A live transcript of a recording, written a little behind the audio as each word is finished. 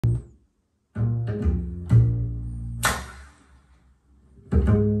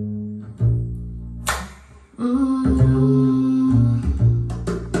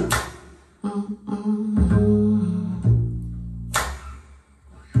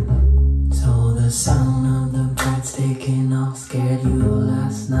sound of the birds taking off scared you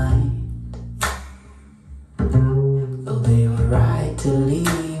last night. Though they were right to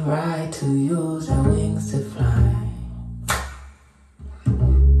leave, right to use their wings to fly.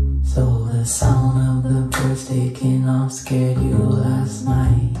 So the sound of the birds taking off scared you last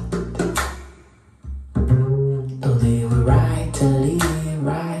night. Though they were right to leave,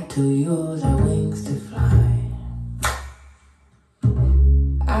 right to use their wings to fly.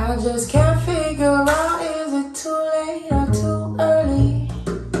 I just can't figure out, is it too late or too early?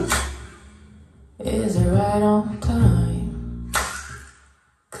 Is it right on time?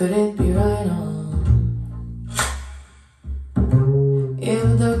 Could it be right on?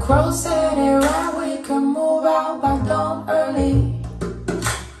 If the crow said it right, we could move out by dawn early.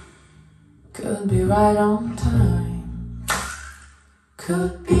 Could be right on time.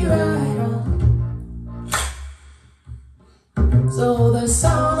 Could be right on. So the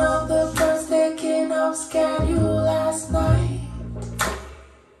sound of the birds taking off scared you last night.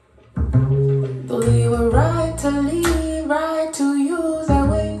 Though they were right to leave, right to use their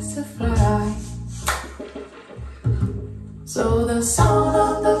wings to fly. So the sound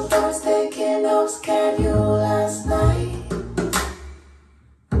of the birds taking off scared you last night.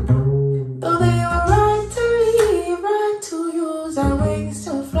 Though they were right to leave, right to use their wings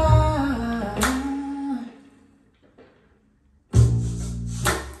to fly.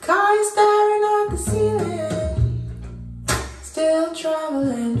 Car is staring at the ceiling, still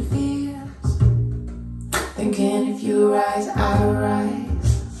traveling fields, thinking if you rise, I'll rise.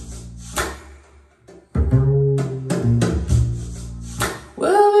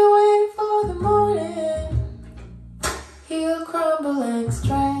 We'll be waiting for the morning, he'll crumble and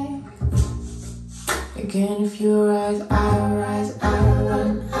strength, thinking if you rise, I'll rise, I'll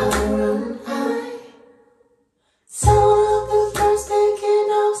run, I'll run, Sound of the birds taking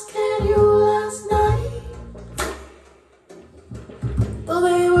off scared you last night. Though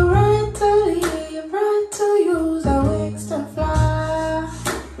they were right to leave, right to use their wings to fly.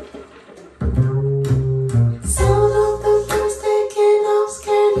 Sound of the birds taking off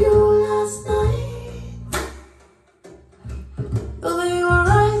scared you last night. Though they were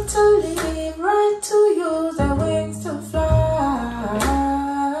right to leave, right to use their wings to fly.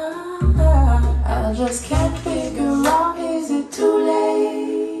 I just can't figure out, is it too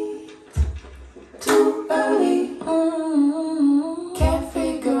late, too early? Can't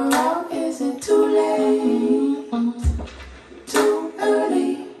figure out, is it too late, too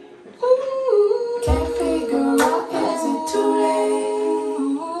early? Can't figure out, is it too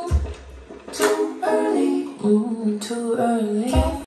late, too early, too early?